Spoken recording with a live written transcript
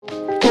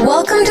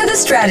Welcome to the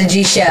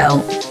Strategy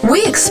Show.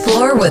 We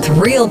explore with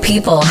real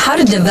people how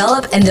to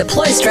develop and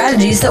deploy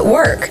strategies that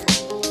work.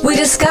 We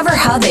discover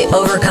how they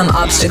overcome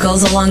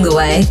obstacles along the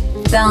way,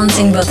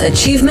 balancing both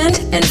achievement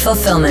and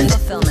fulfillment.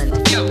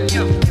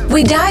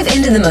 We dive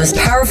into the most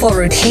powerful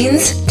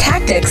routines,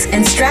 tactics,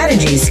 and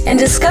strategies and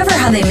discover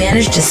how they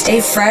manage to stay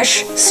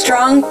fresh,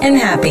 strong, and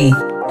happy.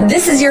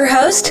 This is your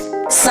host,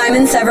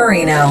 Simon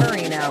Severino.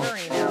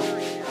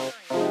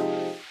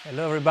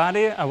 Hello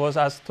everybody, I was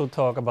asked to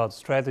talk about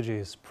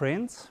strategy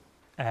sprints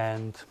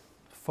and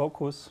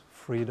focus,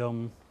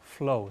 freedom,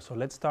 flow. So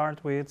let's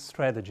start with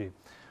strategy.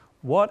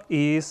 What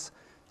is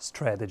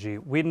strategy?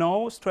 We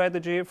know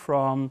strategy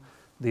from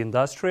the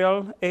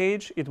industrial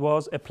age. It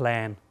was a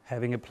plan,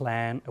 having a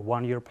plan, a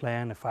 1-year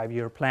plan, a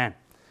 5-year plan.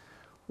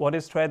 What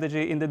is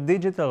strategy in the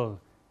digital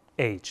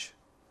age?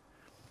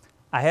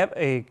 I have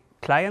a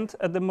client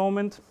at the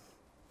moment.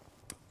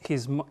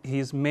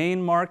 His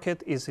main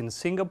market is in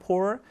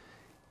Singapore.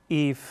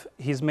 If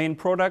his main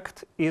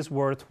product is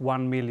worth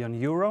 1 million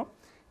euro,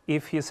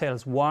 if he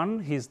sells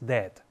 1, he's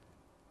dead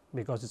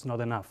because it's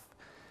not enough.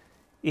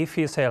 If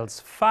he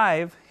sells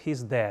 5,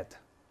 he's dead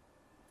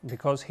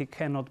because he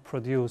cannot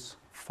produce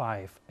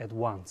 5 at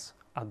once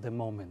at the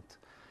moment.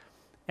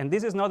 And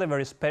this is not a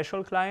very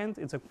special client.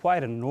 It's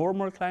quite a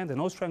normal client, an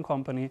Austrian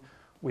company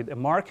with a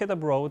market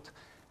abroad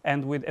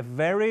and with a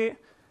very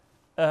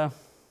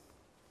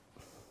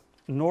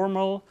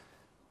normal,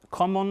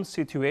 common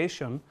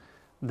situation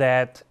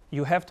that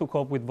you have to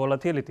cope with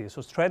volatility.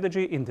 So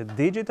strategy in the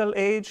digital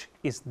age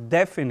is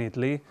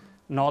definitely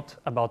not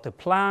about the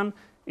plan,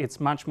 it's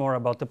much more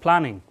about the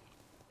planning.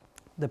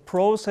 The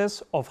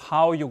process of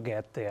how you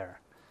get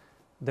there.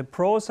 The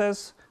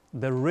process,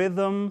 the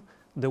rhythm,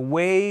 the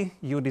way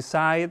you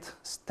decide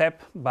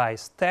step by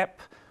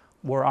step,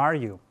 where are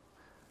you?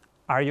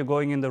 Are you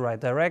going in the right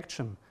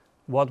direction?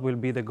 What will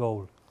be the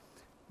goal?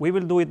 We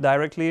will do it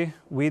directly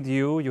with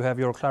you. You have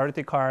your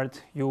clarity card.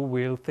 You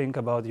will think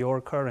about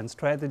your current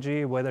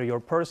strategy, whether your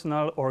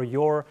personal or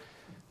your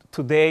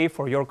today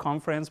for your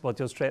conference. What's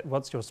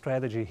your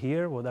strategy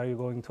here? What are you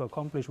going to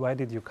accomplish? Why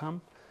did you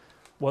come?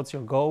 What's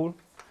your goal?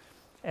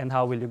 And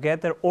how will you get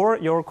there? Or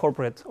your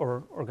corporate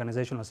or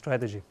organizational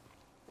strategy.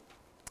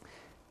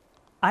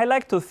 I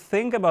like to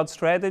think about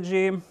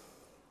strategy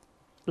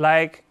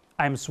like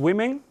I'm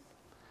swimming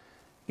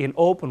in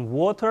open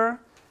water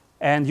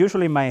and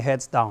usually my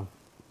head's down.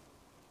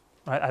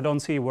 I don't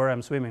see where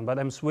I'm swimming, but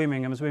I'm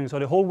swimming. So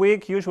the whole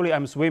week, usually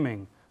I'm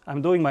swimming.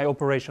 I'm doing my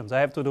operations.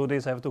 I have to do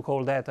this, I have to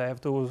call that, I have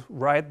to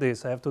write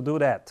this, I have to do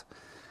that.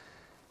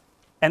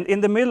 And in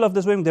the middle of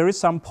the swim, there is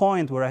some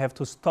point where I have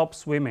to stop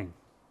swimming,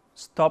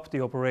 stop the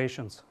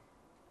operations.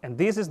 And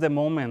this is the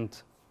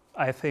moment,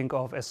 I think,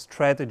 of a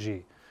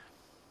strategy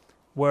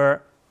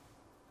where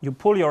you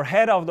pull your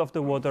head out of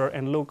the water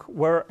and look,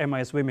 where am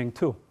I swimming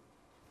to?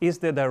 Is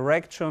the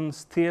direction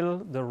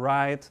still the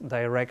right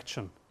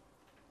direction?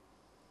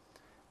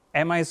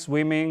 Am I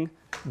swimming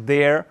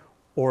there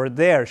or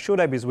there?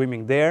 Should I be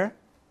swimming there?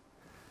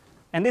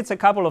 And it's a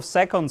couple of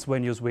seconds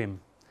when you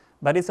swim,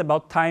 but it's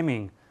about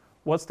timing.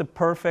 What's the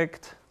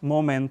perfect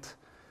moment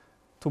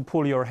to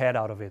pull your head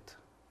out of it?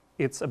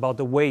 It's about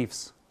the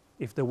waves.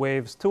 If the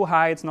wave's too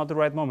high, it's not the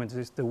right moment.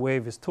 If the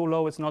wave is too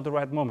low, it's not the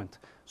right moment.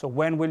 So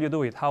when will you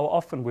do it? How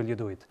often will you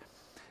do it?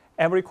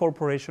 Every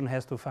corporation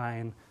has to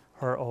find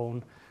her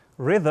own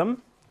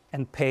rhythm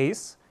and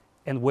pace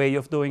and way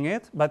of doing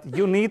it, but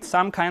you need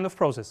some kind of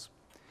process.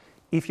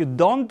 If you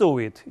don't do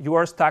it, you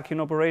are stuck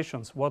in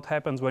operations. What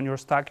happens when you're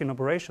stuck in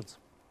operations?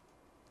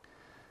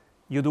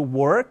 You do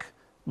work,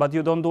 but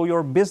you don't do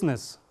your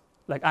business.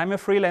 Like I'm a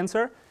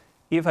freelancer.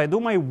 If I do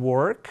my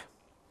work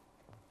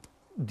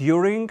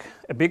during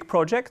a big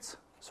project,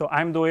 so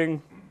I'm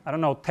doing,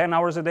 10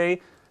 hours a day,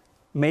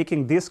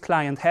 making this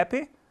client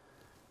happy,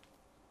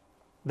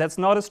 that's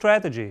not a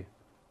strategy.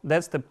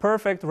 That's the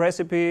perfect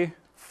recipe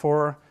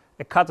for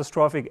a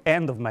catastrophic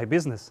end of my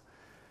business.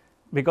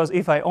 Because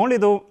if I only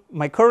do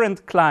my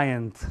current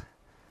client,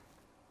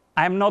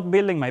 I'm not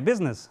building my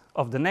business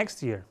of the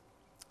next year.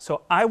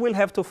 So I will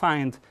have to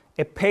find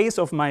a pace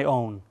of my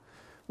own,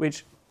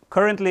 which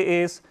currently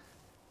is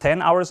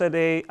 10 hours a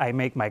day, I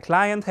make my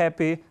client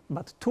happy,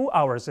 but 2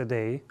 hours a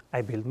day,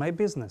 I build my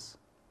business.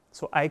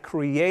 So I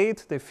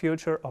create the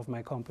future of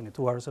my company,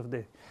 2 hours a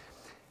day.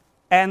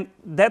 And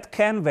that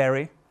can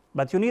vary,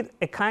 but you need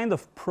a kind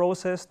of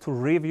process to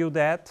review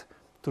that,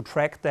 to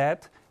track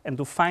that, and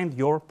to find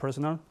your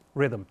personal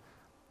rhythm.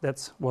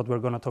 That's what we're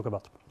going to talk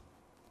about.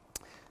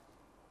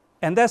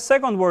 And the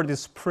second word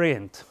is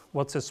sprint.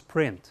 What's a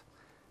sprint?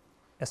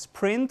 A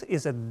sprint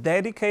is a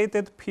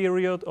dedicated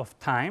period of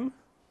time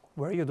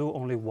where you do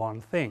only one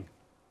thing.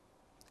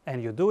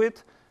 And you do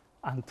it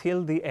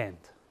until the end.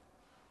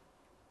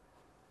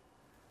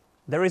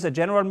 There is a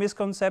general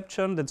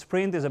misconception that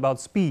sprint is about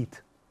speed.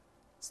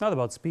 It's not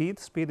about speed.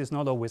 Speed is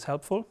not always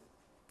helpful.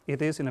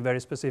 It is in a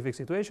very specific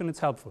situation, it's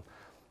helpful,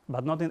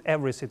 but not in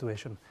every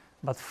situation.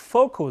 But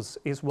focus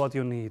is what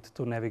you need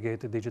to navigate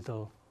the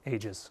digital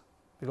ages.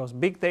 Because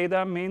big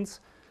data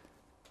means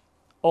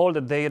all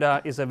the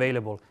data is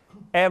available.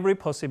 Every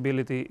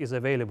possibility is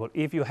available.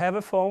 If you have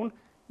a phone,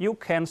 you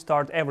can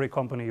start every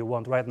company you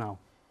want right now.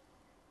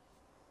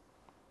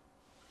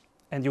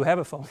 And you have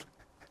a phone.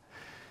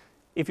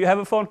 If you have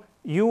a phone,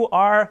 you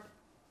are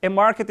a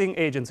marketing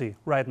agency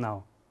right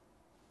now.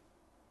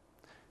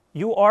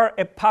 You are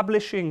a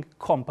publishing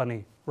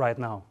company right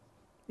now,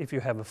 if you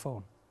have a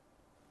phone.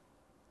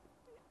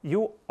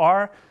 You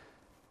are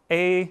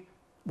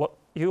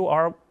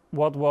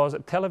what was a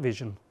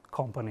television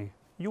company.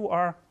 You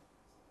are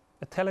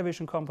a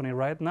television company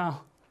right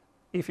now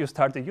if you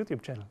start a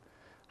YouTube channel.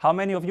 How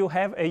many of you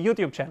have a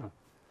YouTube channel?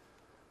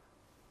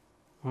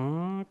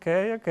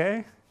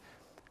 Okay.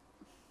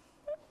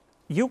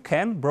 You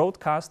can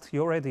broadcast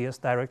your ideas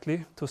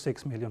directly to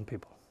 6 million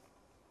people.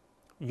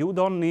 You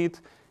don't need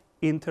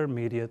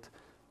intermediate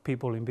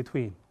people in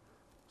between.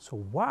 So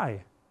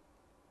why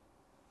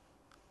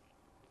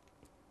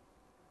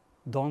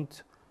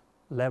don't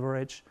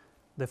leverage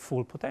the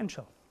full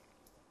potential?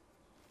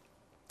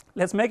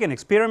 Let's make an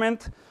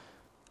experiment.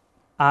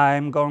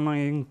 I'm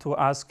going to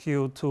ask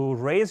you to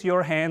raise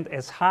your hand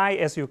as high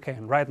as you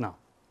can right now.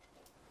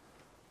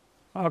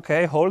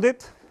 Okay, hold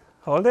it.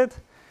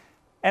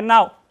 And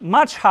now,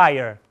 much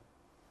higher.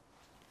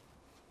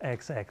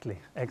 Exactly.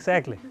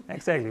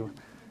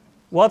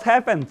 What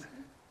happened?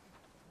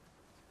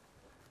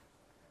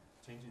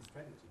 Changing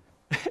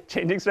strategy.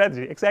 Changing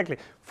strategy, exactly.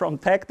 From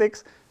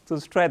tactics to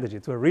strategy,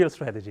 to a real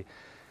strategy.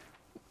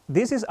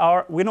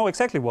 We know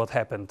exactly what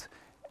happened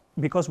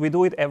because we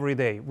do it every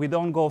day. We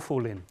don't go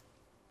full in.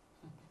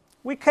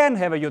 We can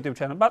have a YouTube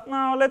channel, but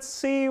now let's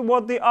see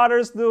what the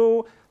others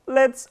do.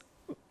 Let's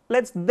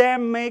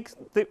them make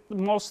the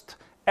most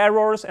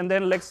errors, and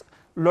then let's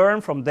learn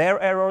from their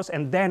errors,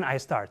 and then I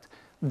start.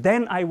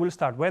 Then I will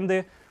start. When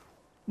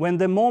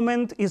the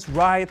moment is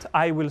right,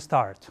 I will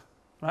start,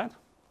 right?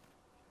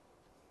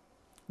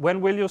 When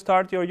will you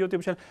start your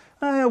YouTube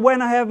channel?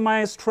 When I have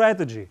my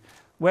strategy.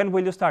 When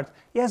will you start?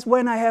 Yes,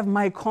 when I have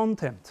my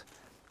content.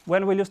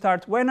 When will you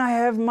start? When I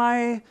have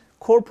my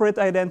corporate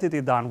identity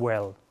done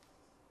well.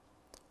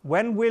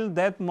 When will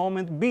that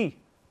moment be?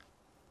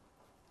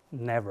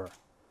 Never.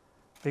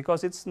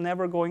 Because it's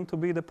never going to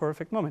be the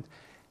perfect moment.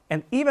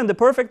 And even the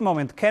perfect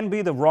moment can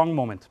be the wrong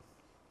moment.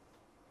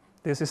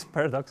 This is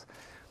paradox.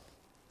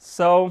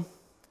 So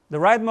the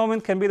right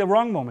moment can be the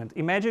wrong moment.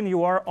 Imagine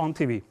you are on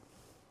TV.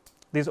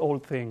 This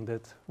old thing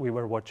that we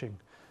were watching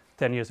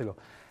 10 years ago.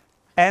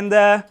 And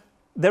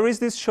there is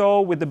this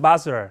show with the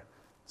buzzer.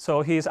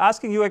 So he is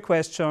asking you a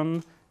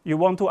question, you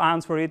want to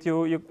answer it,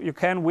 you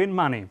can win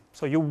money.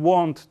 So you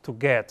want to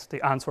get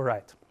the answer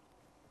right.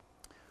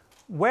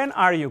 When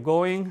are you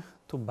going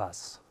to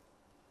buzz?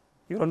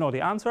 You don't know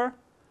the answer?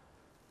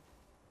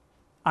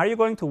 Are you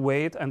going to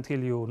wait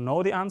until you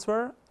know the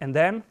answer and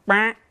then,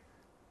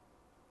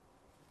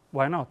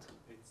 why not?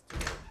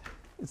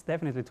 It's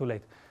definitely too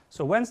late.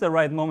 So when's the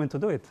right moment to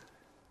do it?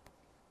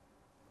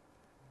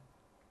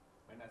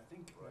 When I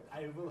think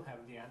I will have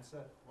the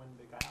answer when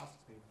the guy asks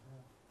me.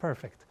 Yeah.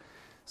 Perfect.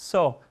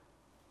 So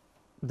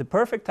the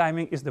perfect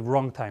timing is the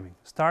wrong timing.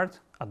 Start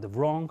at the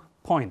wrong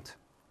point.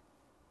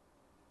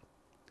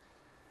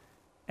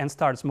 And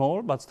start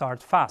small, but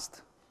start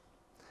fast.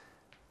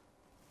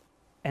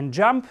 And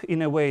jump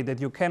in a way that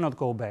you cannot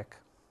go back.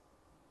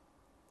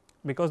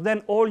 Because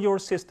then all your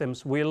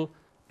systems will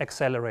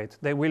accelerate.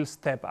 They will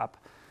step up.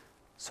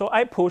 So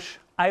I push.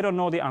 I don't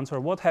know the answer.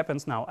 What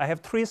happens now? I have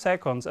 3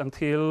 seconds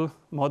until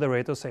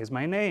moderator says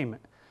my name.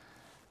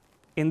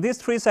 In these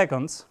 3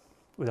 seconds,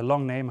 with a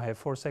long name, I have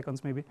 4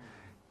 seconds maybe.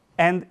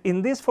 And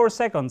in these 4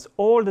 seconds,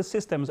 all the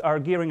systems are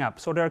gearing up.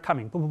 So they're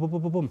coming. Boom, boom,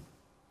 boom, boom, boom.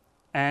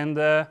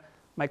 And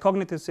my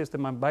cognitive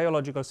system, my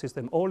biological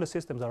system, all the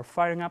systems are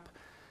firing up.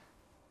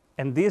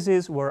 And this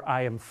is where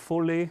I am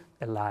fully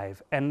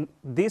alive. And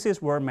this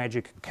is where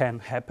magic can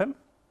happen.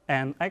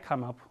 And I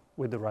come up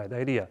with the right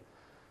idea.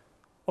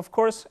 Of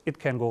course, it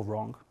can go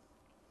wrong.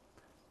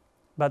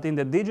 But in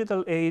the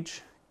digital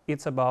age,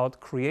 it's about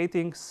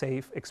creating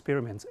safe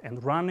experiments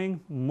and running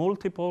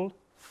multiple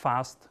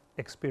fast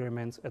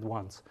experiments at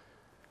once.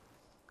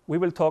 We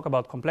will talk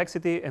about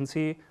complexity and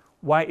see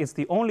why it's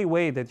the only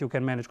way that you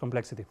can manage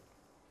complexity.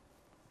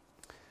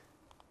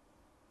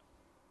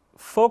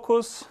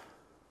 Focus,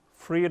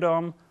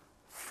 freedom,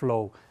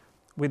 flow.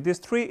 With these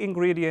 3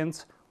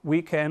 ingredients,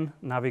 we can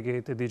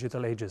navigate the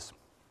digital ages.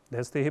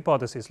 That's the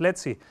hypothesis.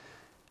 Let's see.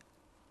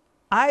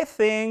 I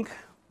think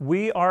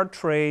we are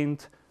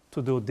trained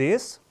to do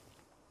this,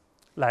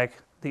 like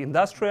the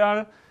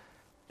industrial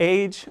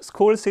age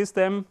school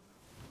system.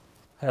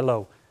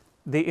 Hello.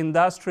 The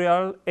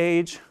industrial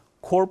age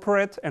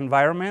corporate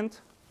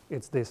environment,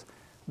 it's this.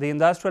 The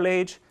industrial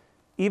age,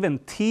 even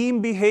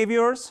team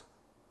behaviors,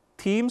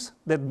 teams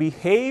that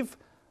behave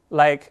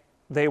like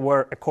they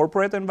were a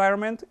corporate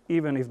environment,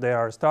 even if they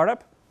are a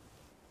startup.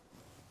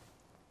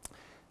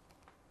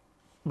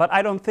 But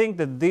I don't think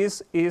that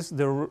this is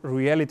the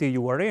reality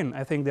you are in.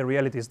 I think the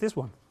reality is this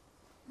one.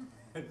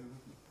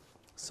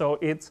 So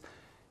it's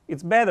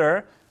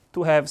better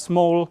to have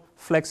small,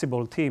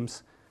 flexible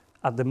teams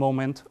at the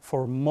moment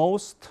for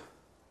most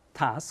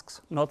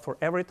tasks, not for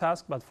every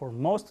task, but for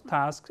most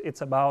tasks,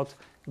 it's about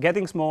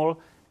getting small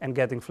and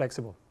getting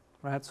flexible,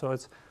 right? So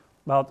it's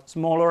about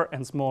smaller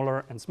and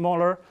smaller and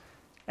smaller,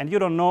 and you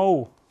don't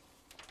know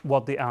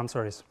what the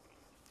answer is.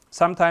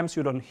 Sometimes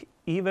you don't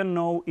even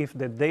know if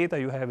the data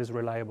you have is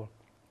reliable.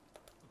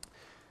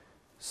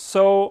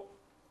 So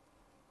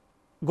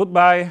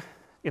goodbye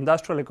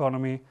industrial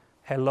economy,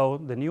 hello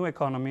the new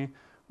economy,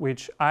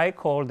 which I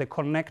call the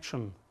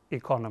connection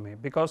economy,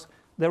 because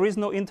there is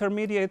no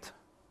intermediate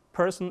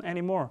person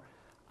anymore.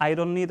 I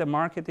don't need a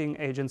marketing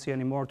agency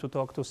anymore to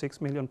talk to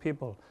 6 million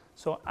people.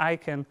 So I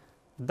can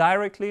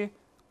directly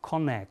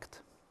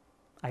connect.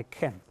 I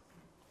can.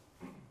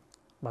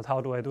 But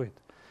how do I do it?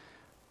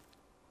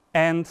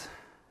 And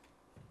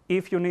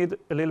if you need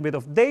a little bit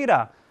of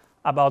data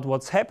about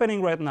what's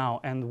happening right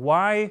now and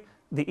why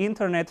the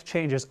internet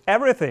changes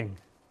everything,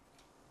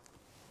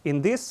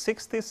 in these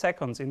 60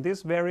 seconds, in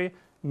this very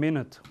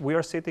minute, we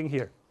are sitting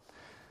here.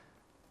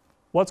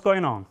 What's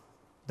going on?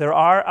 There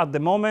are at the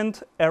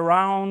moment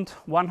around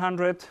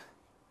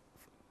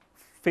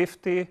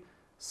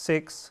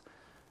 156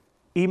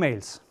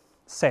 emails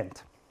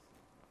sent.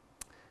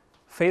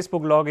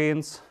 Facebook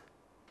logins,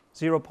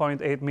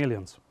 0.8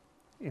 million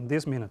in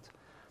this minute.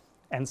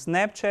 And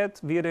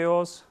Snapchat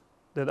videos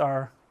that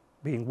are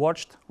being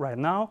watched right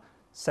now,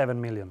 7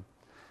 million.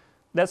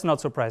 That's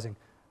not surprising.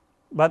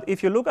 But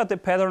if you look at the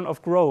pattern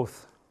of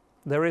growth,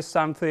 there is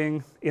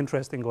something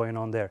interesting going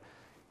on there.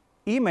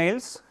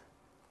 Emails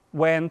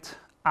went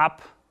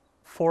up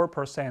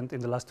 4% in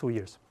the last 2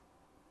 years.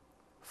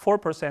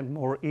 4%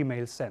 more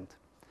emails sent.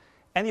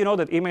 And you know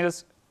that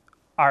emails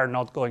are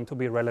not going to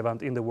be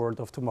relevant in the world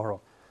of tomorrow.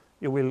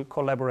 You will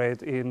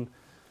collaborate in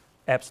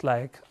apps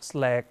like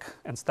Slack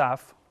and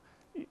stuff.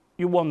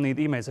 You won't need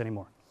emails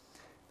anymore.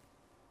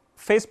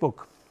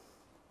 Facebook,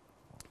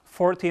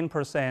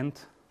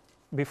 14%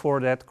 before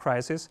that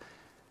crisis.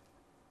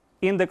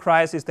 In the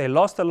crisis, they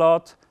lost a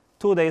lot.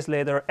 2 days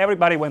later,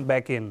 everybody went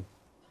back in.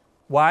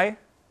 Why?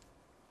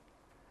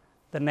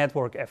 The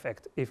network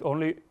effect. It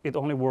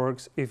only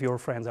works if your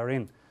friends are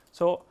in.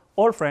 So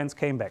all friends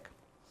came back.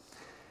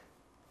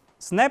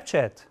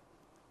 Snapchat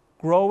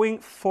growing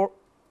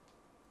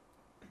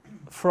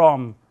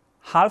from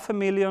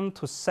 500,000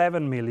 to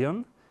 7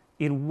 million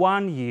in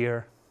 1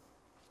 year.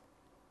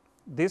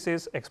 This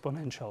is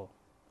exponential.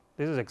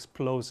 This is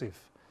explosive.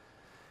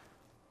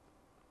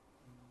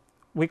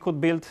 We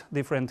could build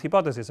different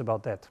hypotheses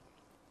about that.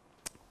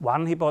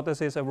 One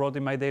hypothesis I wrote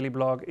in my daily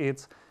blog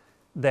is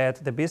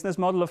that the business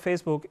model of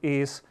Facebook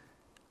is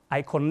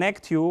I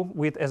connect you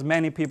with as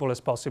many people as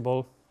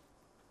possible,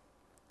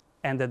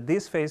 and that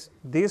this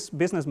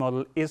business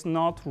model is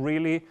not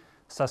really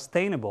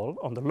sustainable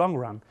on the long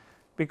run,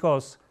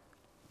 because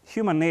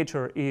human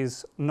nature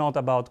is not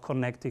about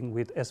connecting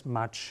with as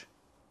much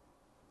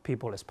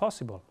people as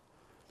possible.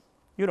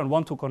 You don't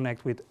want to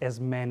connect with as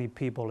many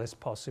people as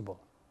possible.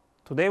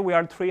 Today we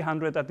are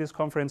 300 at this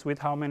conference. With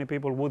how many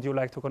people would you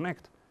like to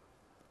connect?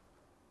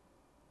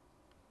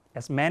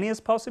 As many as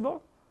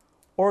possible,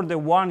 or the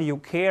one you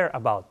care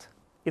about?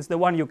 It's the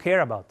one you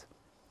care about.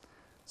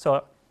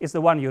 So it's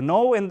the one you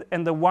know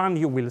and the one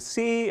you will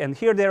see and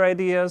hear their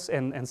ideas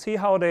and see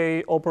how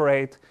they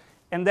operate.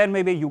 And then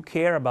maybe you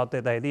care about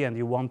that idea and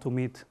you want to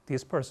meet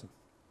this person.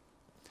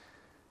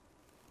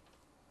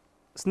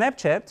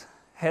 Snapchat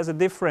has a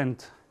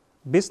different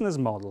business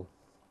model.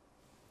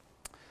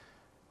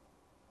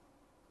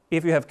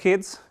 If you have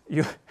kids,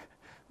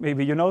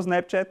 maybe you know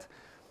Snapchat.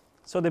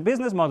 So the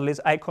business model is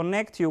I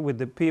connect you with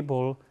the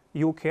people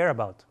you care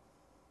about.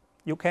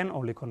 You can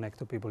only connect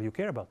to people you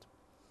care about.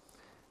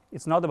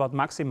 It's not about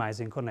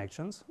maximizing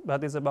connections,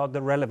 but it's about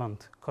the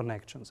relevant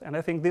connections. And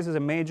I think this is a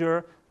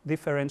major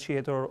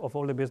differentiator of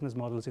all the business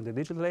models in the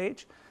digital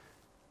age.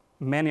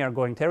 Many are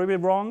going terribly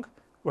wrong,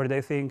 where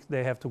they think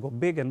they have to go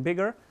big and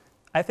bigger.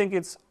 I think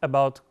it's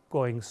about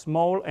going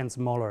small and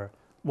smaller.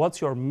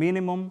 What's your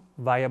minimum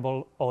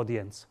viable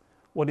audience?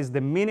 What is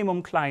the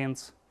minimum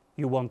clients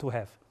you want to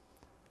have?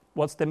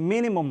 What's the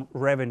minimum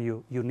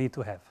revenue you need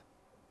to have?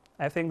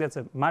 I think that's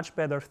a much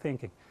better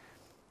thinking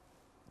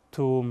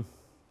to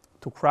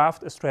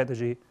craft a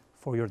strategy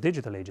for your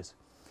digital ages.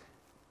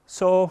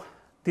 So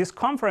this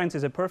conference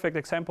is a perfect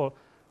example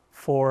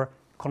for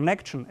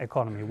connection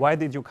economy. Why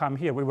did you come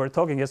here? We were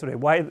talking yesterday.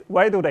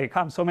 Why do they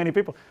come? So many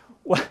people.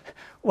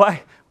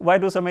 Why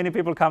do so many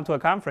people come to a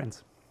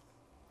conference?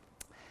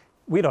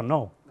 We don't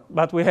know,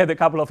 but we had a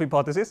couple of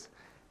hypotheses.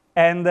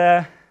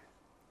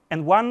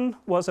 And one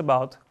was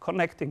about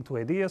connecting to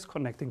ideas,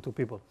 connecting to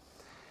people.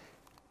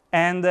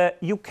 And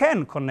you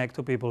can connect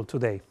to people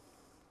today.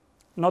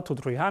 Not to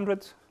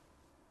 300,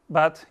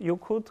 but you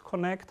could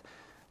connect.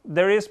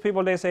 There is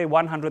people, they say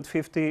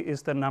 150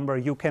 is the number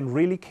you can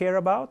really care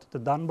about, the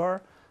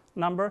Dunbar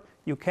number.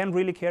 You can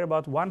really care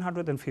about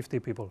 150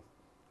 people.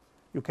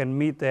 You can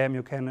meet them,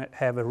 you can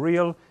have a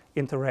real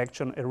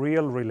interaction, a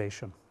real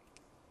relation.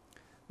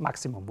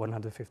 Maximum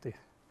 150.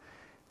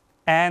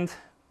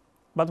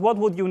 But what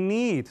would you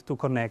need to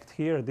connect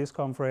here at this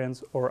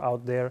conference or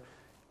out there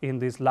in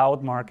these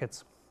loud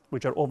markets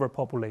which are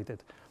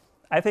overpopulated?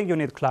 I think you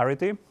need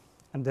clarity.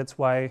 And that's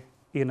why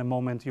in a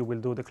moment you will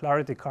do the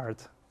clarity card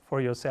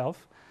for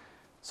yourself.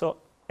 So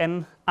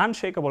an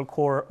unshakable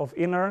core of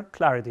inner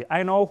clarity.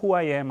 I know who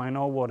I am, I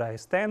know what I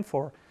stand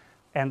for,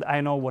 and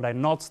I know what I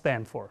not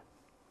stand for.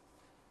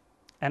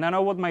 And I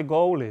know what my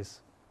goal is,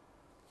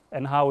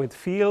 and how it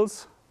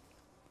feels,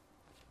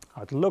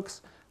 how it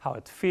looks, how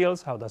it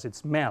feels, how does it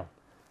smell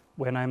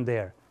when I'm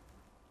there.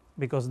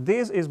 Because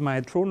this is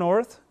my true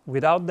north.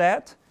 Without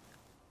that,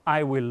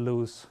 I will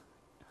lose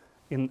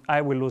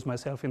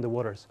myself in the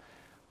waters.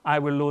 I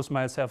will lose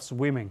myself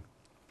swimming.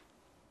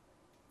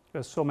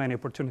 There's so many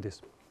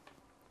opportunities.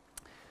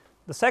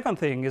 The second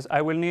thing is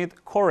I will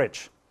need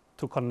courage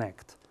to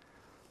connect.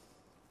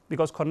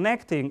 Because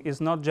connecting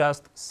is not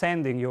just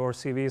sending your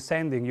CV,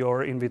 sending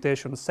your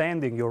invitation,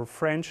 sending your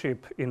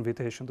friendship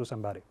invitation to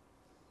somebody.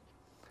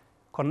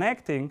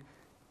 Connecting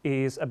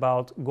is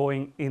about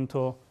going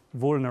into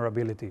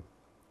vulnerability.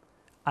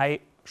 I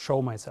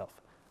show myself.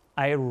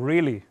 I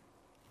really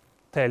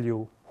tell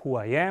you who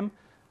I am,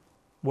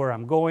 where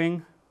I'm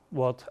going,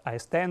 what I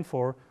stand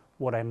for,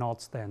 what I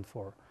not stand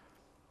for.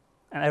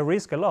 And I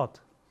risk a lot.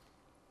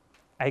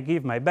 I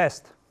give my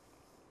best.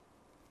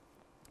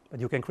 But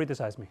you can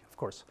criticize me, of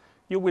course.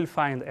 You will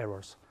find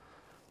errors.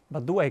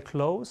 But do I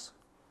close?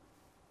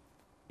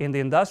 In the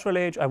industrial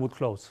age, I would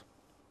close.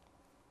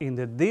 In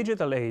the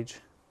digital age,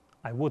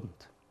 I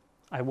wouldn't.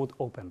 I would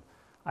open.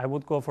 I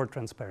would go for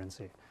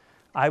transparency.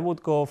 I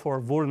would go for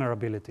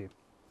vulnerability.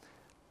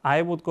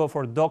 I would go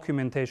for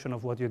documentation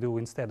of what you do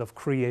instead of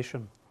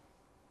creation.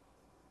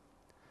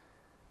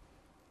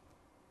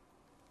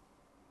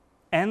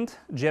 And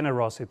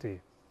generosity.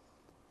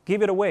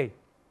 Give it away.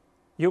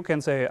 You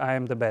can say, I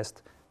am the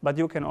best, but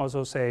you can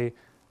also say,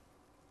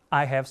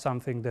 I have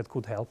something that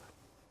could help.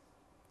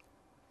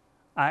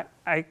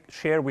 I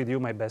share with you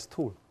my best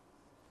tool.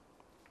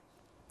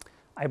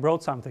 I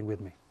brought something with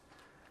me.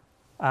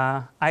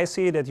 I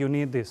see that you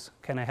need this.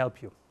 Can I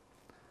help you?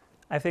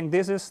 I think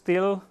this is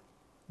still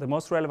the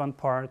most relevant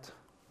part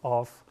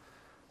of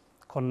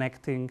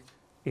connecting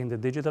in the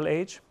digital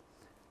age.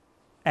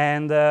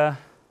 And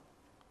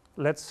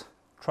let's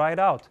try it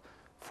out.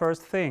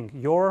 First thing,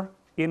 your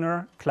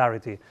inner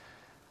clarity.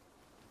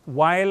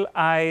 While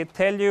I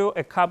tell you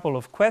a couple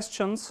of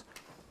questions,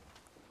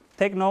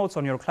 take notes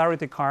on your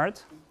clarity card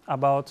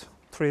about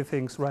 3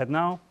 things right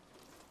now: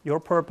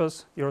 your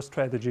purpose, your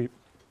strategy,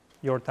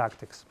 your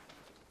tactics.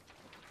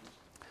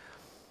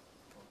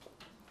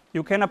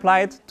 You can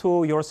apply it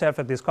to yourself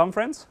at this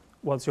conference.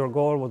 What's your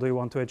goal? What do you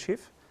want to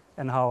achieve?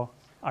 And how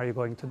are you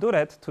going to do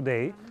that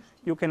today?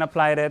 You can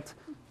apply that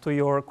to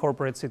your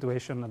corporate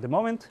situation at the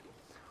moment,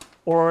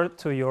 or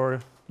to your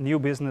new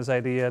business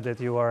idea that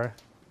you are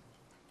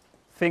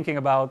thinking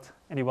about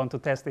and you want to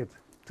test it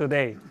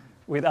today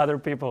with other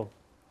people.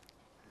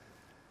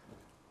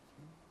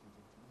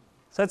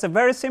 So it's a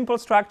very simple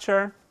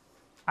structure.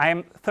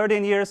 I'm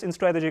 13 years in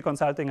strategy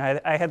consulting.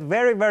 I had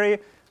very, very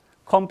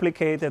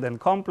complicated and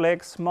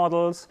complex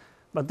models,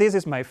 but this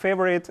is my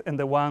favorite and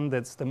the one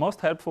that's the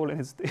most helpful,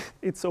 and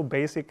it's so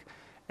basic,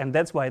 and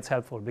that's why it's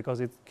helpful, because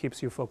it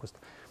keeps you focused.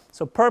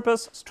 So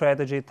purpose,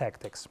 strategy,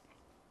 tactics.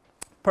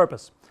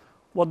 Purpose.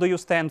 What do you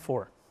stand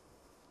for?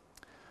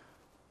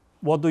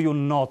 What do you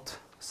not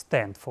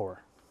stand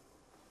for?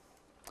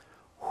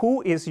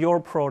 Who is your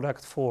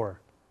product for,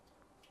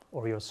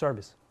 or your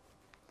service?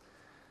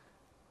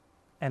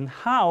 And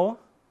how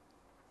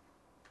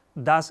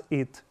does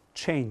it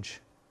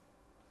change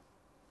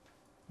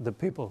the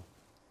people?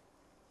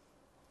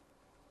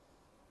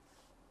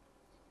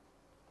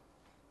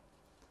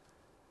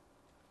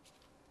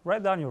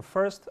 Write down your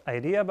first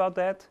idea about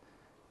that.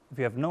 If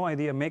you have no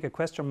idea, make a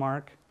question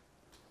mark.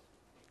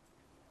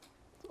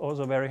 It's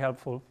also very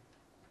helpful.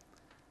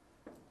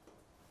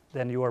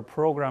 Then you are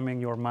programming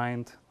your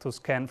mind to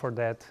scan for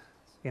that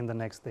in the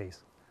next days.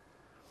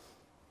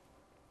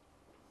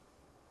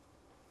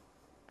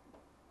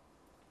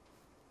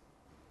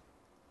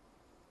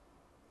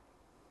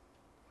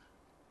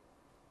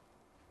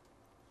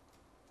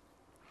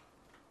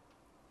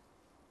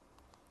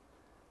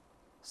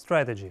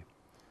 Strategy.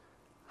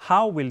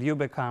 How will you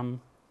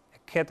become a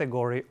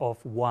category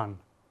of one?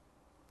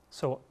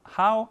 So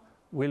how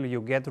will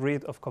you get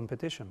rid of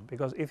competition?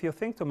 Because if you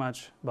think too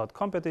much about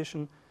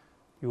competition,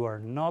 you are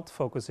not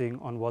focusing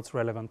on what's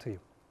relevant to you.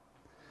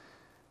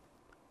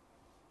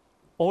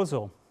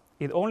 Also,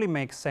 it only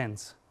makes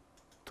sense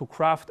to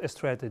craft a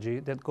strategy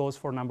that goes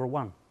for number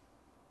 1.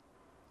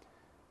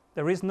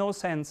 There is no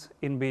sense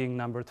in being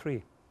number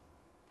 3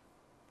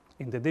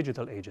 in the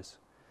digital ages.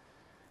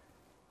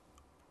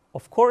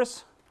 Of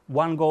course,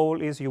 one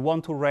goal is you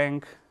want to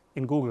rank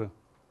in Google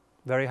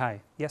very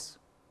high. Yes,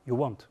 you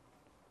want.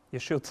 You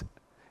should,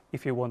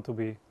 if you want to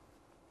be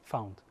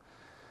found.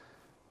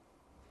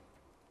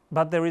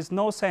 But there is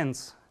no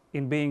sense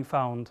in being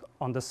found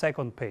on the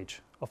second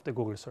page of the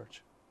Google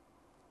search.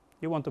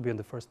 You want to be on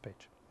the first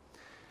page.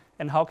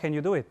 And how can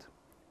you do it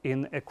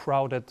in a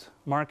crowded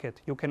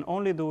market? You can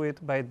only do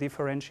it by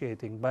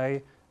differentiating,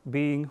 by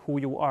being who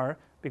you are,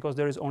 because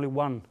there is only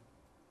one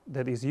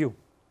that is you.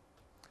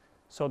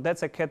 So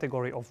that's a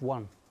category of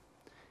 1.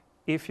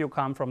 if you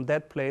come from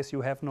that place,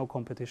 you have no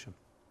competition.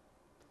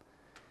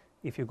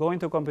 If you go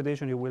into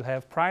competition, you will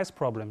have price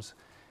problems.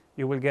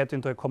 You will get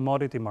into a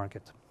commodity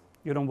market.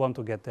 You don't want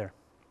to get there.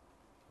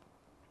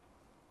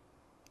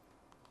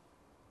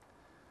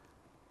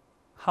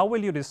 How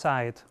will you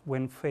decide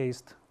when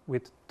faced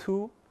with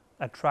two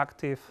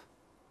attractive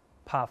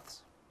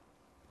paths?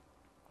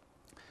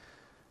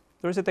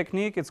 There is a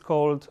technique, it's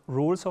called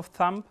rules of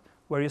thumb,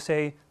 where you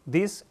say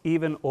this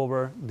even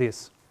over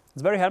this.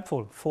 It's very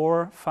helpful,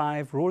 4,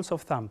 5 rules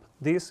of thumb,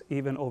 this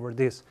even over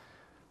this.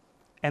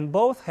 And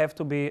both have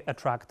to be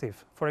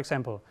attractive. For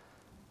example,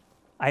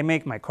 I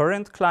make my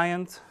current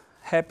client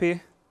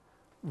happy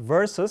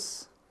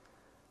versus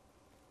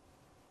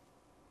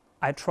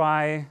I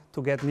try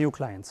to get new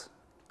clients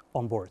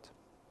on board.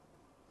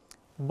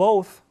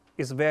 Both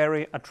is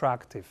very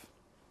attractive.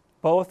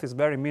 Both is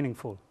very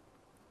meaningful.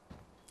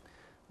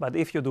 But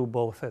if you do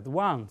both at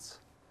once,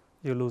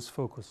 you lose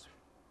focus.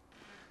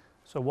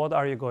 So what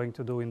are you going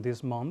to do in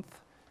this month?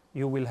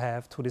 You will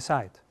have to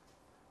decide.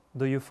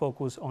 Do you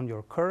focus on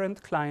your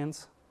current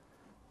clients?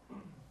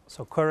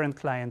 So current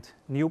client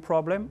new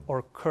problem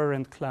or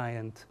current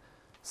client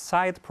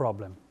side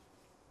problem?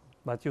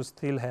 But you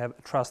still have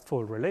a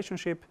trustful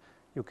relationship.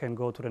 You can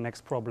go to the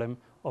next problem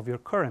of your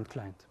current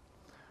client.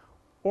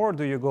 Or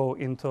do you go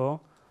into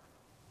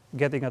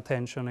getting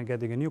attention and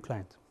getting a new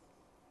client?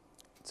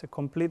 It's a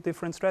complete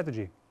different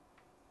strategy.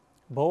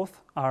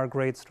 Both are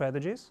great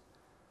strategies,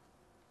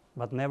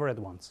 but never at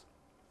once.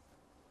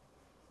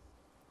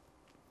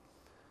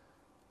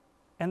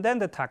 And then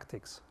the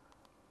tactics.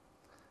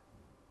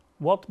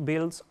 What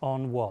builds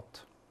on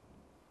what?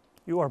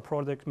 You are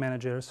project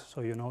managers,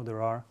 so you know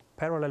there are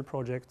parallel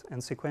projects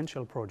and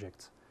sequential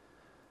projects.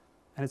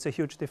 And it's a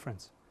huge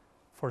difference.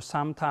 For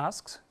some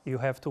tasks, you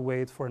have to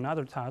wait for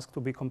another task to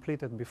be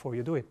completed before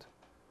you do it.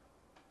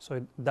 So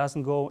it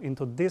doesn't go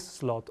into this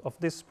slot of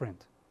this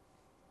sprint.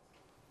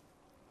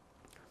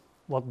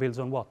 What builds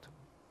on what?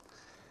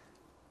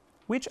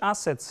 Which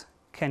assets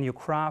can you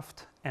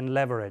craft and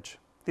leverage?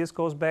 This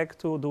goes back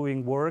to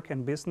doing work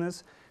and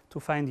business to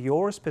find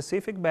your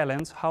specific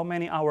balance. How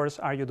many hours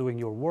are you doing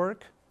your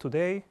work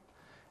today?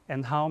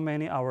 And how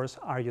many hours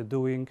are you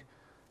doing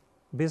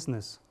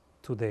business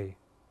today?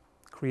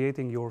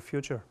 Creating your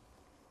future.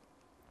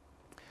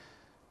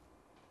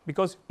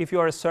 Because if you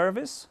are a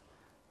service,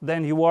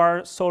 then you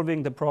are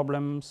solving the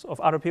problems of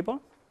other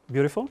people.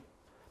 Beautiful.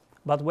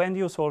 But when do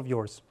you solve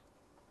yours?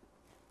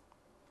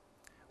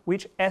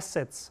 Which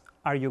assets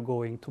are you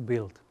going to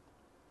build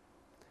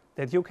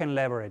that you can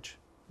leverage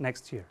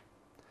next year?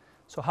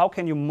 So how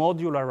can you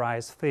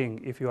modularize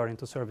things if you are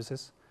into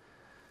services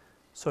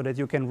so that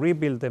you can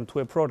rebuild them to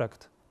a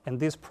product and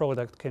this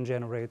product can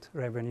generate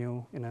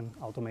revenue in an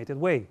automated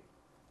way?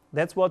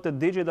 That's what the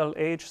digital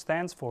age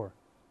stands for.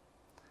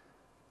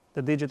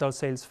 The digital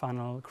sales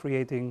funnel,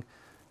 creating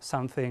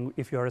something,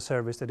 if you are a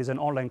service, that is an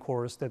online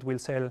course that will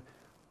sell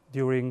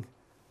during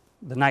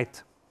the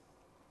night.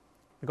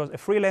 Because a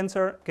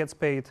freelancer gets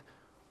paid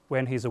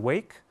when he's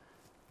awake,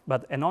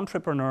 but an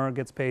entrepreneur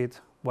gets paid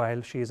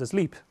while she is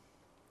asleep.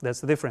 That's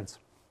the difference.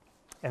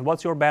 And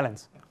what's your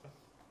balance?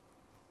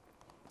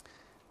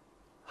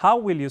 How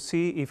will you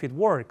see if it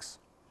works?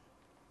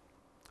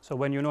 So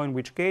when you know in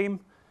which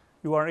game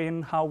you are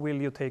in, how will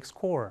you take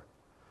score?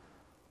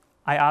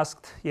 I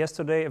asked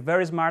yesterday a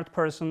very smart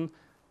person,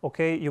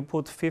 okay, you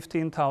put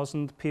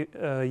 15,000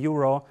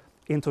 euro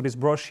into this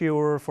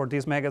brochure for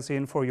this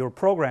magazine for your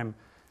program.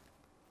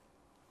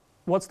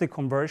 What's the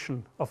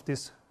conversion of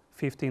this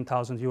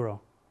 15,000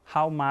 euro?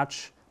 How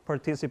much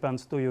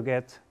participants do you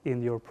get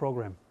in your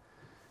program?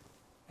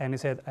 And he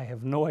said, I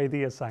have no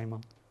idea,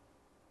 Simon.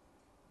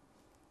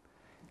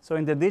 So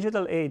in the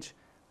digital age,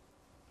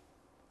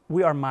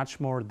 we are much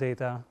more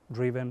data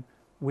driven.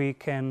 We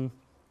can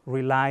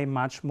rely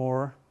much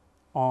more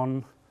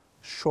on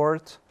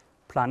short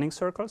planning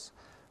circles,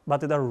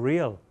 but that are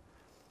real.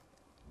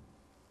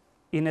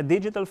 In a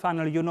digital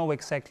funnel, you know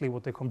exactly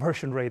what the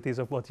conversion rate is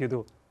of what you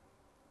do.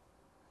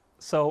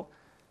 So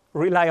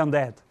rely on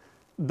that.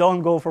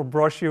 Don't go for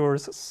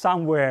brochures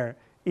somewhere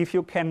if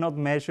you cannot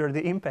measure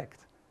the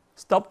impact.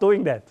 Stop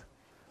doing that.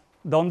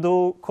 Don't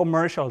do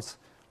commercials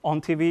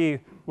on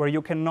TV where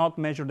you cannot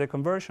measure the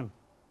conversion.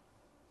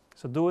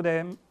 So do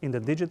them in the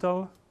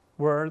digital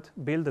world,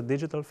 build a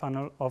digital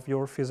funnel of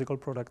your physical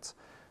products,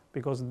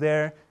 because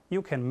there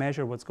you can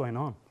measure what's going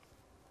on.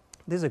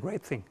 This is a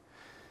great thing.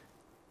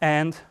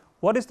 And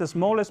what is the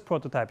smallest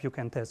prototype you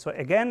can test? So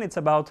again, it's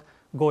about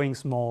going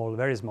small,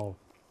 very small.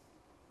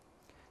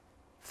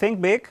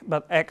 Think big,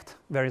 but act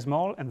very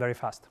small and very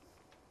fast.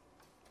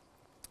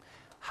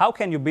 How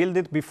can you build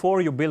it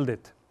before you build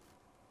it?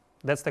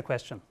 That's the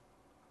question.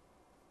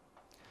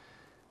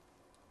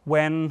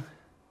 When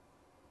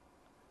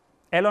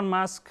Elon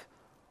Musk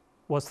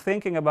was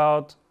thinking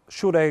about,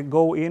 should I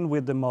go in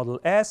with the Model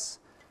S?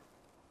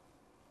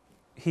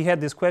 He had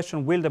this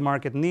question, will the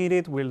market need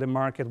it? Will the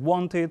market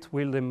want it?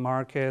 Will the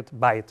market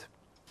buy it?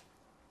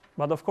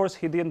 But of course,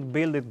 he didn't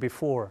build it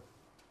before.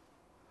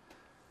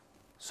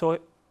 So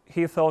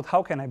he thought,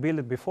 how can I build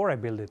it before I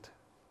build it?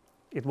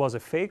 It was a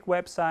fake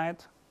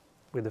website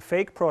with a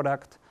fake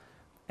product,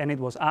 and it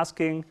was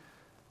asking,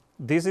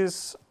 this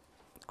is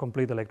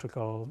complete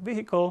electrical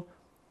vehicle,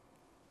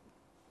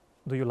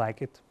 do you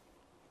like it?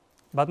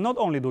 But not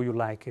only do you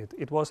like it,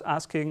 it was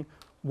asking,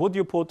 would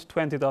you put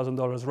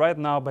 $20,000 right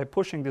now by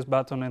pushing this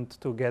button and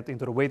to get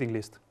into the waiting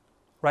list?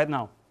 Right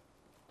now.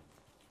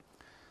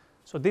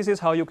 So this is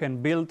how you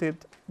can build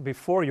it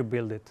before you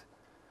build it.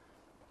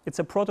 It's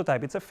a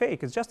prototype, it's a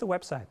fake, it's just a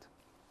website.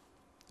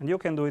 And you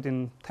can do it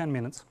in 10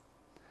 minutes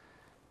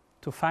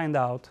to find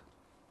out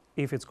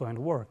if it's going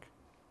to work.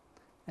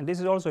 And this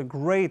is also a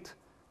great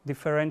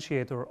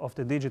differentiator of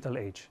the digital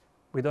age.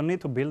 We don't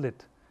need to build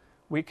it.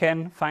 We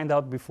can find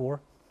out before.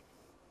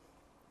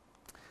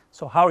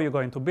 So how are you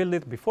going to build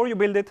it before you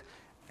build it,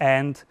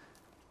 and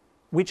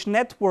which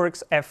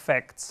networks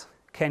effects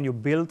can you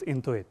build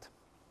into it?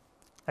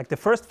 Like the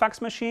first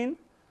fax machine,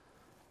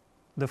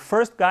 the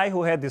first guy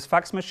who had this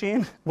fax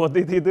machine, what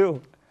did he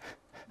do?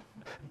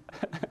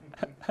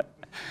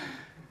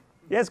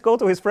 Yes, go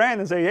to his friend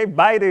and say, hey,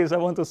 buy this, I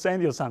want to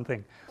send you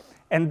something.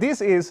 And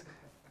this is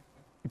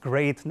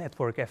great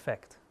network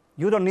effect.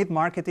 You don't need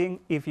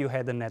marketing if you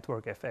had a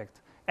network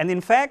effect. And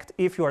in fact,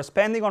 if you are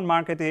spending on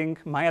marketing,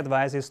 my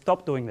advice is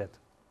stop doing that.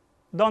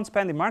 Don't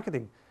spend in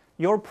marketing.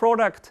 Your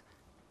product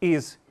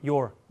is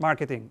your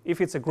marketing.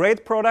 If it's a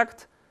great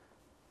product,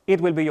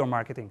 it will be your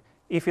marketing.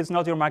 If it's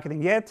not your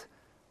marketing yet,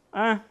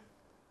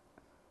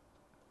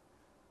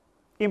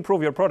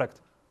 improve your product.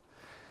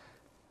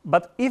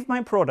 But if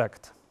my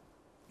product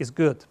is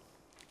good,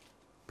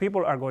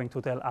 people are going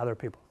to tell other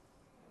people.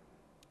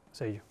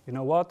 Say, you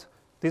know what,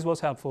 this was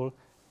helpful,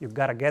 you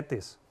gotta get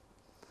this.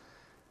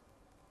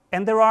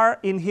 And there are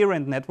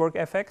inherent network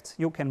effects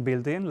you can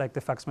build in, like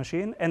the fax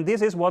machine, and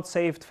this is what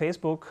saved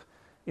Facebook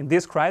in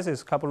this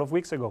crisis a couple of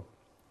weeks ago.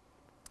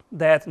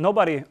 That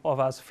nobody of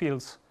us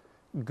feels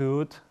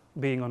good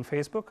being on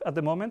Facebook at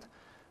the moment,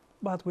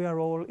 but we are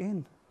all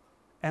in,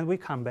 and we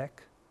come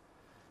back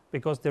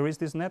because there is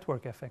this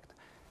network effect.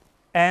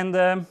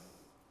 And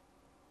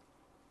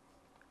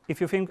if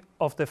you think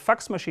of the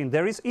fax machine,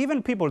 there is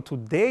even people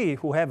today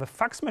who have a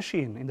fax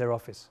machine in their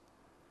office.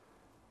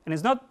 And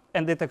it's not,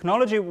 and the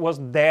technology was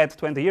dead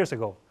 20 years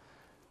ago.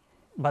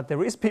 But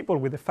there is people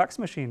with a fax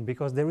machine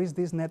because there is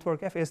this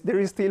network effect. There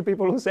is still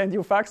people who send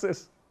you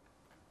faxes.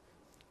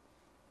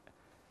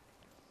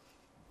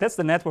 That's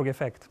the network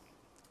effect.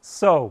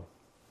 So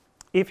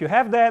if you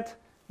have that,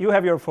 you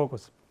have your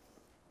focus.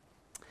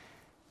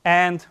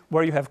 And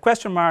where you have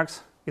question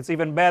marks, it's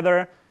even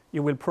better.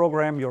 You will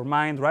program your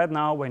mind right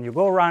now when you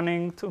go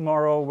running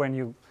tomorrow, when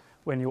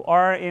you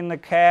are in a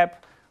cab,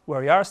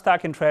 where you are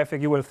stuck in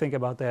traffic, you will think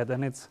about that.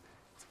 And this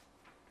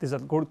is a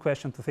good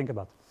question to think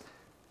about.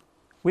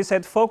 We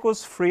said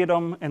focus,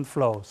 freedom, and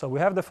flow. So we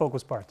have the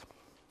focus part.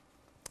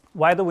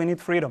 Why do we need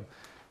freedom?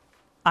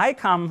 I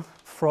come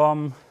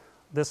from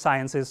the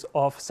sciences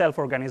of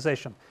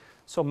self-organization.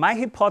 So my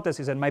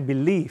hypothesis and my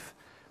belief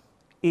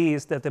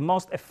is that the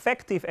most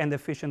effective and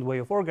efficient way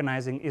of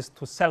organizing is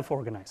to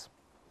self-organize.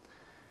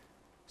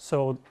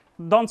 So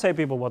don't say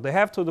people what they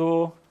have to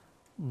do,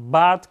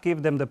 but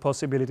give them the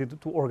possibility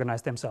to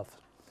organize themselves.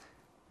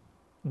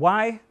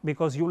 Why?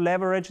 Because you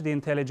leverage the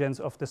intelligence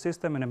of the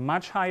system in a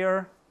much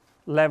higher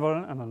level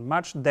and a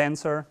much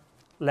denser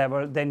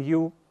level than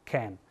you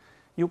can.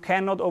 You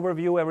cannot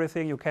overview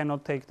everything. You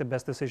cannot take the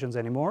best decisions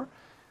anymore.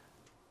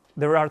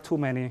 There are too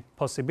many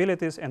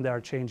possibilities, and they are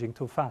changing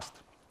too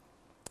fast.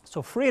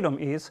 So freedom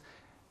is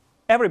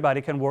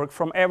everybody can work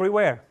from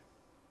everywhere.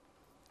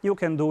 You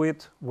can do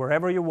it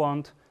wherever you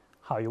want,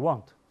 how you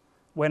want,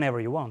 whenever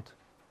you want.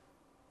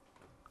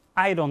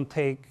 I don't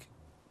take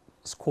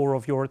score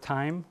of your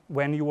time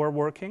when you are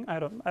working. I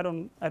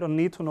don't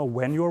need to know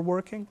when you're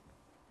working.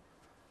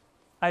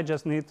 I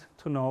just need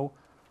to know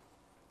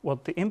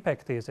what the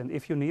impact is and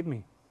if you need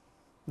me.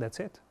 That's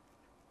it.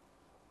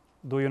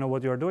 Do you know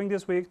what you're doing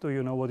this week? Do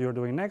you know what you're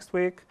doing next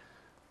week?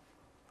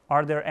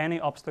 Are there any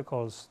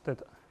obstacles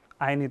that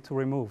I need to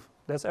remove?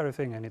 That's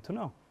everything I need to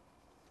know.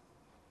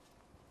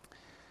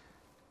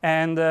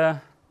 And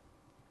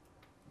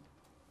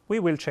we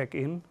will check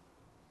in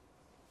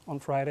on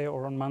Friday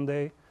or on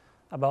Monday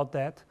about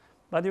that,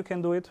 but you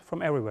can do it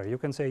from everywhere. You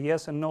can say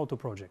yes and no to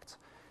projects.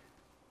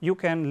 You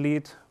can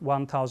lead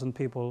 1,000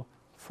 people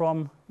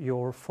from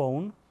your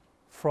phone,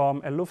 from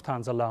a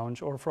Lufthansa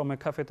lounge, or from a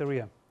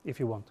cafeteria, if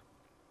you want.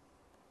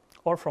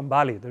 Or from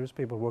Bali. There's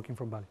people working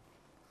from Bali.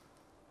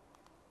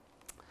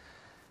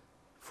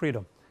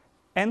 Freedom.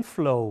 And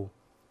flow.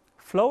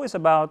 Flow is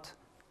about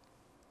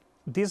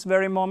this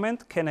very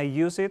moment. Can I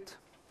use it?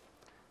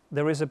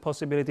 There is a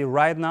possibility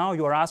right now.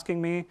 You are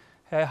asking me,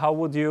 hey, how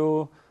would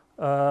you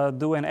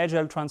do an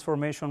agile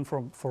transformation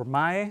for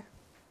my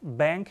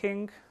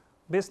banking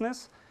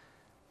business?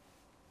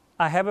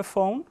 I have a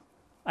phone.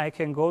 I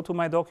can go to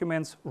my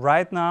documents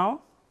right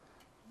now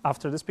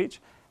after the speech,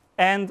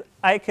 and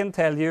I can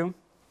tell you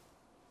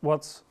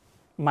what's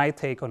my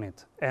take on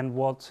it and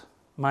what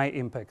my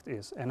impact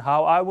is and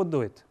how I would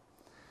do it,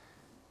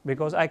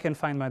 because I can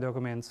find my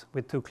documents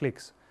with 2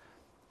 clicks.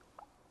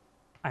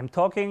 I'm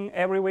talking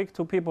every week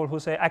to people who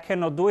say, I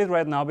cannot do it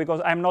right now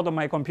because I'm not on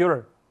my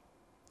computer.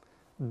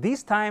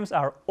 These times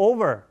are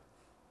over.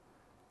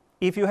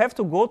 If you have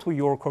to go to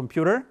your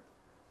computer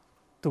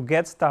to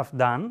get stuff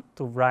done,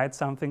 to write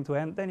something to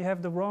end, then you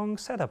have the wrong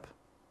setup.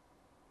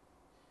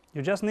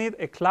 You just need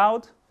a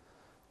cloud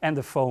and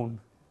a phone.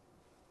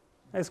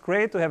 It's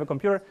great to have a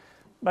computer,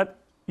 but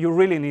you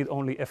really need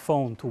only a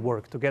phone to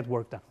work, to get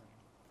work done.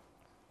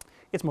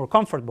 It's more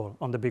comfortable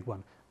on the big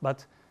one,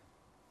 but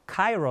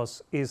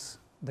Kairos is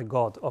the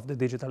god of the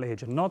digital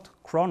age, and not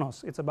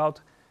Chronos. It's about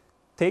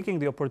taking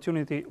the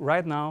opportunity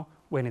right now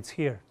when it's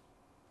here.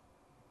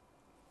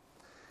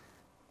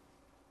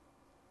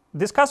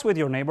 Discuss with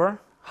your neighbor,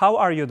 how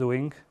are you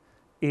doing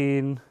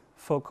in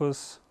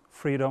focus,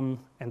 freedom,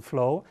 and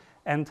flow,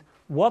 and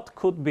what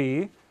could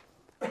be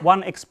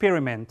one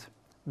experiment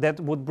that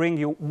would bring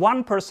you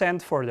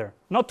 1% further.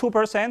 Not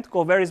 2%,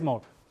 go very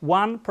small,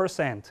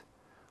 1%.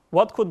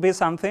 What could be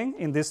something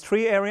in these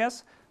three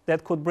areas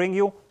that could bring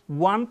you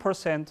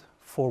 1%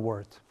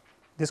 forward?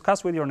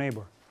 Discuss with your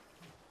neighbor.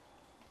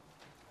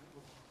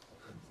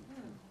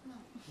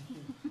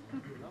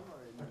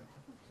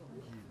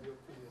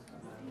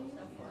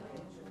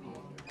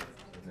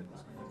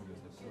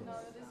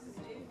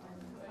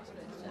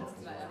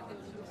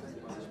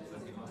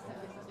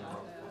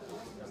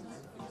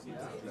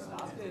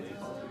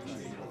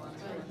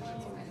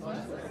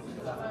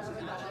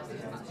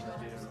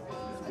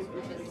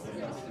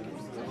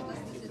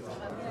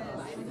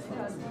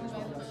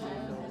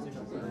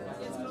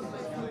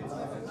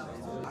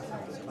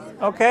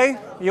 Okay,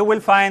 you will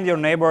find your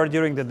neighbor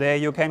during the day.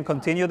 You can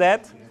continue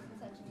that.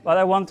 But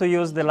I want to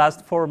use the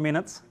last 4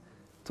 minutes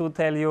to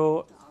tell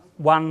you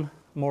one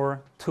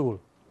more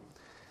tool.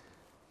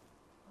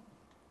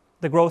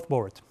 The growth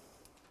board.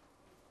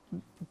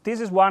 This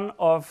is one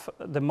of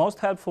the most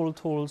helpful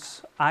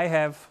tools I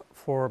have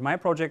for my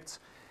projects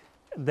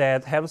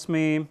that helps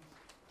me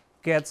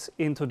get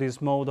into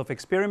this mode of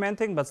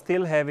experimenting but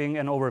still having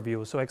an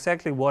overview. So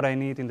exactly what I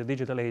need in the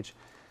digital age.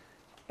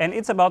 And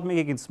it's about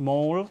making it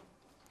small,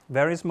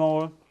 very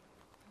small,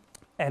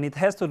 and it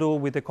has to do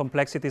with the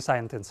complexity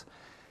science.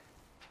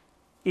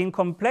 In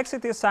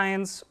complexity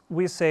science,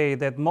 we say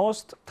that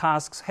most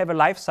tasks have a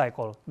life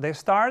cycle. They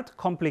start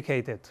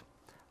complicated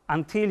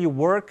until you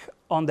work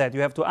on that.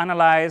 You have to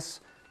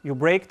analyze, you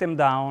break them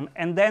down,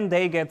 and then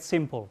they get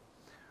simple.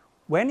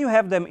 When you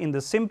have them in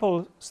the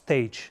simple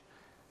stage,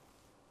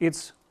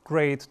 it's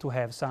great to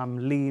have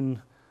some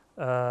lean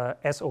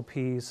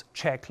SOPs,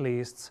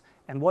 checklists,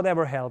 and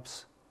whatever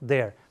helps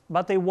there.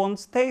 But they won't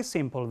stay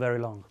simple very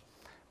long,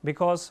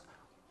 because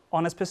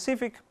on a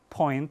specific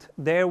point,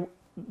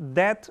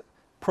 that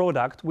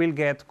product will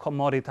get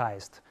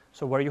commoditized.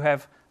 So where you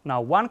have now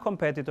one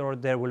competitor,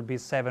 there will be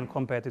 7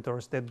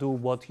 competitors that do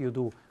what you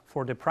do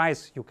for the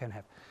price you can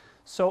have.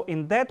 So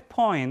in that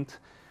point,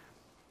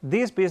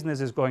 this business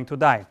is going to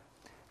die.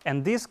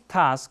 And this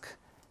task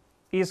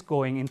is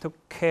going into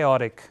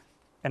chaotic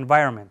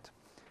environment.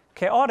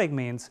 Chaotic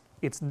means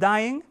it's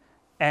dying,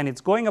 and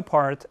it's going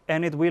apart,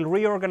 and it will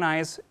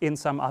reorganize in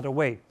some other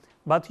way.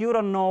 But you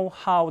don't know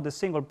how the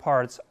single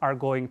parts are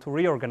going to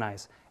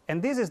reorganize.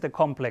 And this is the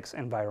complex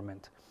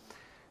environment.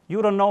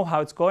 You don't know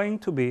how it's going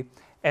to be,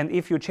 and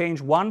if you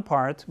change one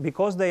part,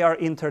 because they are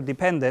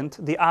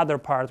interdependent, the other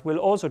part will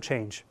also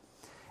change.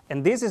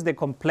 And this is the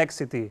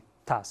complexity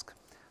task.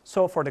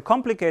 So for the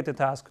complicated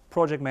task,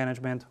 project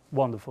management,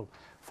 wonderful.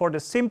 For the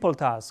simple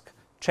task,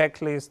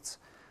 checklists,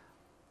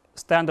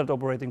 standard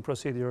operating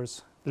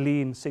procedures,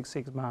 Lean, Six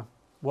Sigma,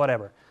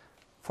 whatever.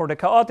 For the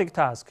chaotic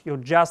task, you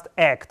just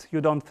act. You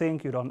don't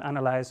think, you don't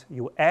analyze,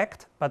 you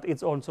act, but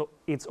it's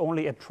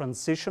only a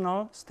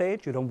transitional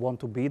stage. You don't want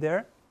to be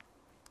there.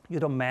 You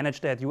don't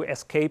manage that, you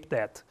escape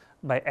that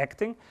by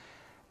acting.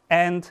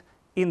 And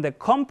in the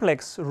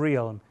complex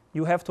realm,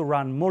 you have to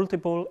run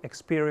multiple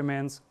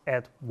experiments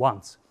at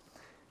once.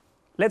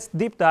 Let's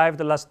deep dive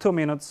the last 2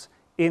 minutes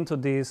into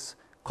this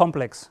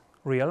complex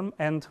realm,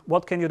 and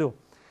what can you do?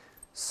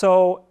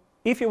 So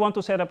if you want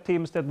to set up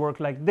teams that work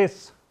like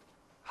this,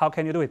 how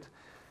can you do it?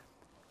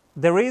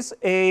 There is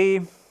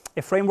a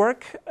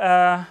framework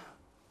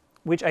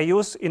which I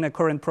use in a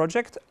current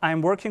project.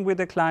 I'm working with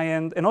a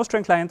client, an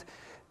Austrian client.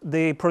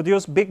 They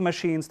produce big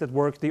machines that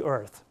work the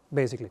earth,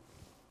 basically.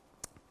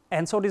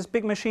 And so these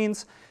big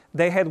machines,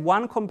 they had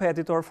one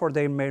competitor for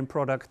their main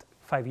product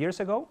 5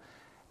 years ago.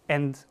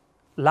 And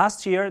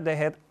last year, they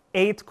had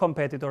 8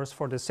 competitors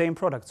for the same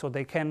product. So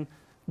they can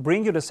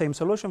bring you the same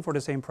solution for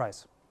the same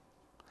price.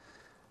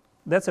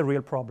 That's a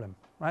real problem.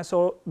 Right?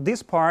 So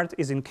this part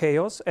is in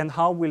chaos, and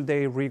how will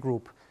they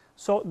regroup?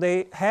 So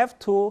they have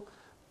to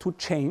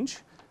change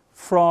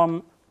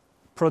from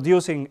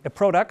producing a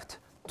product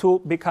to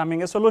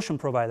becoming a solution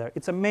provider.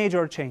 It's a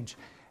major change.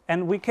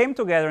 And we came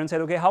together and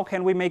said, okay, how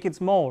can we make it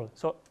small?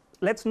 So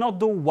let's not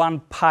do one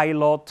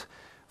pilot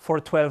for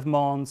 12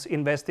 months,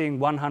 investing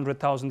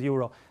 100,000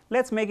 euro.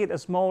 Let's make it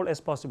as small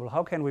as possible.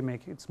 How can we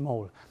make it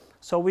small?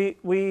 So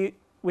we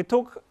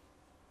took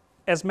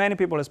as many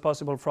people as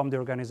possible from the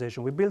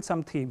organization. We built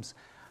some teams.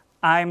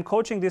 I'm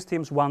coaching these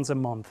teams once a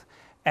month.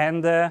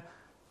 And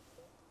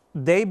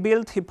they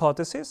build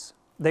hypotheses,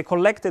 they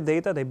collect the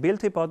data, they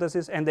build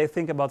hypotheses, and they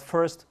think about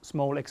first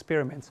small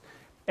experiments.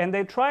 And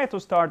they try to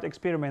start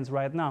experiments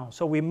right now.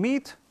 So we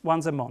meet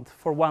once a month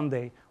for 1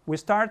 day. We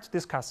start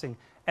discussing.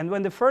 And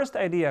when the first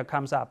idea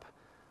comes up,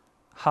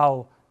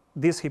 how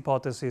this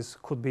hypothesis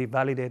could be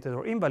validated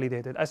or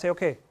invalidated, I say,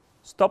 okay,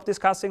 stop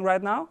discussing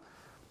right now.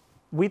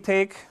 We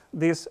take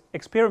this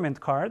experiment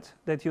card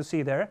that you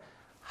see there.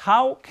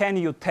 How can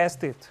you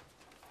test it?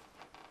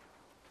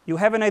 You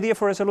have an idea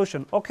for a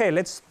solution. Okay,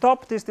 let's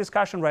stop this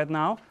discussion right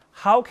now.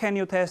 How can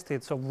you test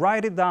it? So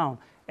write it down.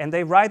 And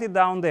they write it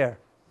down there.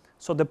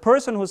 So the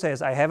person who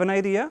says, I have an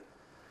idea,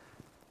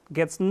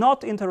 gets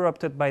not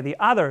interrupted by the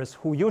others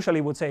who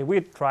usually would say, we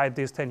tried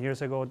this 10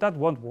 years ago, that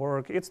won't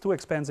work, it's too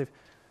expensive.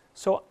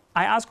 So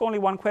I ask only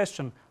one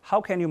question,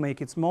 how can you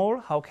make it small?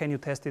 How can you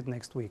test it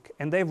next week?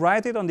 And they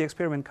write it on the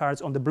experiment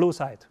cards on the blue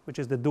side, which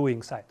is the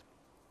doing side.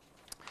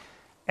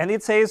 And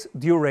it says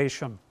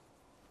duration.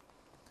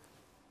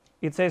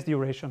 It says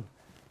duration.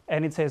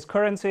 And it says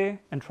currency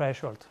and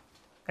threshold.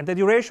 And the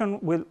duration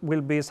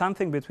will be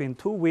something between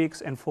 2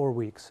 weeks and 4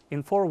 weeks.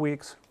 In 4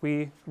 weeks,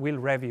 we will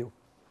review.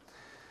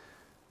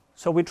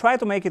 So we try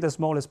to make it as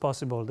small as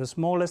possible, the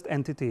smallest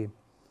entity.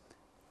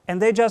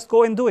 And they just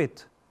go and do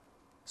it.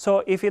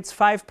 So if it's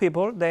 5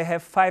 people, they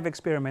have 5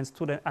 experiments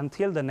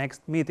until the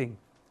next meeting.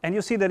 And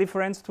you see the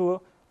difference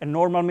to a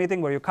normal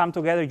meeting where you come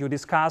together, you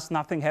discuss,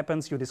 nothing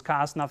happens, you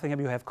discuss, nothing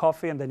happens, you have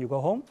coffee, and then you go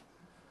home.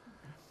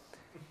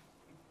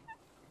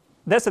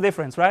 That's the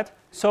difference, right?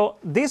 So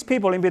these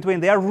people in between,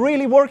 they are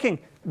really working.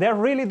 They're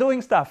really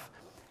doing stuff.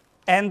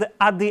 And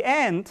at the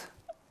end,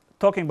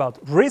 talking about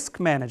risk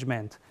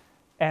management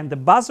and the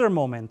buzzer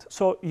moment.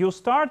 So you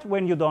start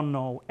when you don't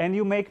know, and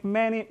you make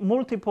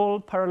multiple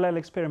parallel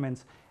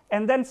experiments.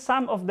 And then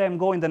some of them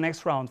go in the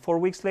next round. 4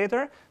 weeks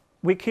later,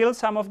 we kill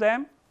some of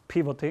them,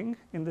 pivoting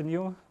in the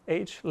new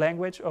age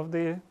language of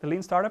the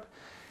lean startup.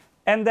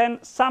 And then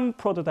some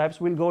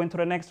prototypes will go into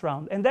the next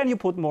round. And then you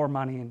put more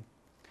money in.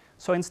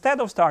 So instead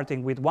of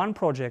starting with one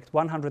project,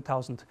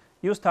 100,000,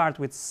 you start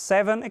with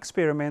 7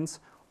 experiments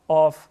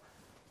of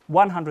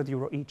 100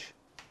 euro each.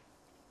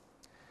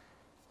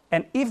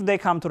 And if they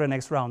come to the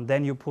next round,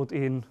 then you put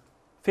in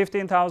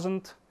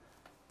 15,000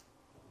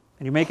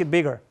 and you make it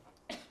bigger.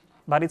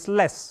 But it's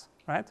less,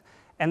 right?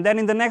 And then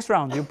in the next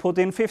round, you put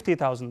in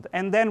 50,000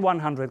 and then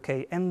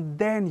 100K, and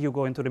then you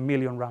go into the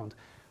million round.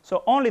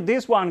 So only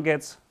this one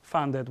gets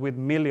funded with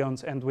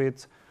millions and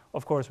with,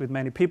 of course, with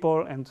many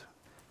people and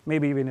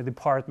maybe even a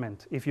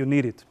department if you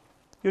need it.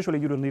 Usually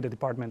you don't need a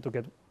department to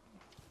get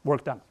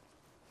work done.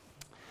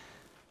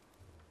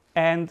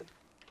 And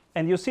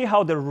you see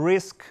how the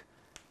risk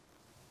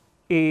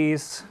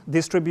is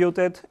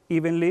distributed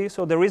evenly.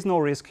 So there is no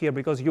risk here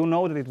because you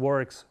know that it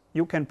works.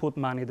 You can put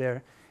money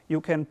there.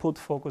 You can put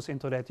focus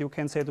into that. You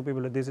can say to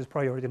people that this is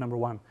priority number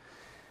 1.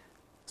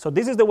 So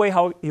this is the way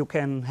how you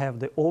can have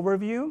the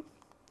overview.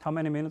 How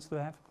many minutes do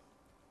I have?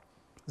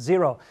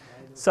 0.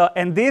 So,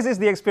 and this is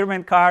the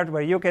experiment card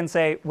where you can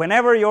say,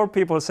 whenever your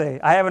people say,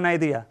 I have an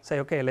idea, say,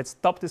 okay, let's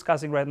stop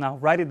discussing right now,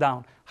 write it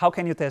down. How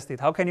can you test it?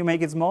 How can you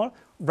make it small?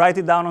 Write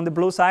it down on the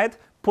blue side,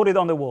 put it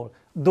on the wall.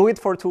 Do it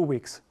for 2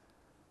 weeks.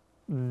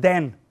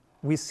 Then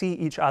we see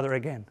each other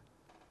again.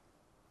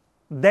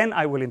 Then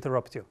I will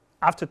interrupt you.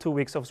 After 2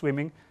 weeks of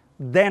swimming,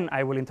 then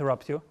I will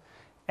interrupt you.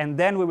 And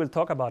then we will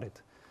talk about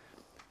it.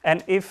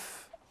 And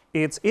if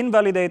it's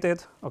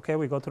invalidated, okay,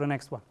 we go to the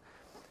next one.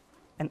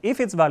 And if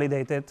it's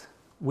validated,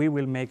 we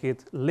will make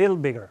it a little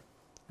bigger.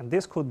 And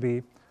this could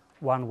be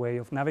one way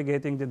of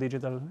navigating the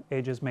digital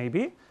ages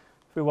maybe.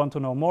 If you want to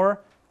know more,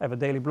 I have a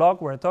daily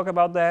blog where I talk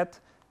about that,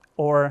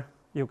 or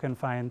you can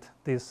find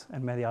this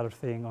and many other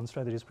things on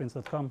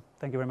strategysprints.com.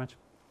 Thank you very much.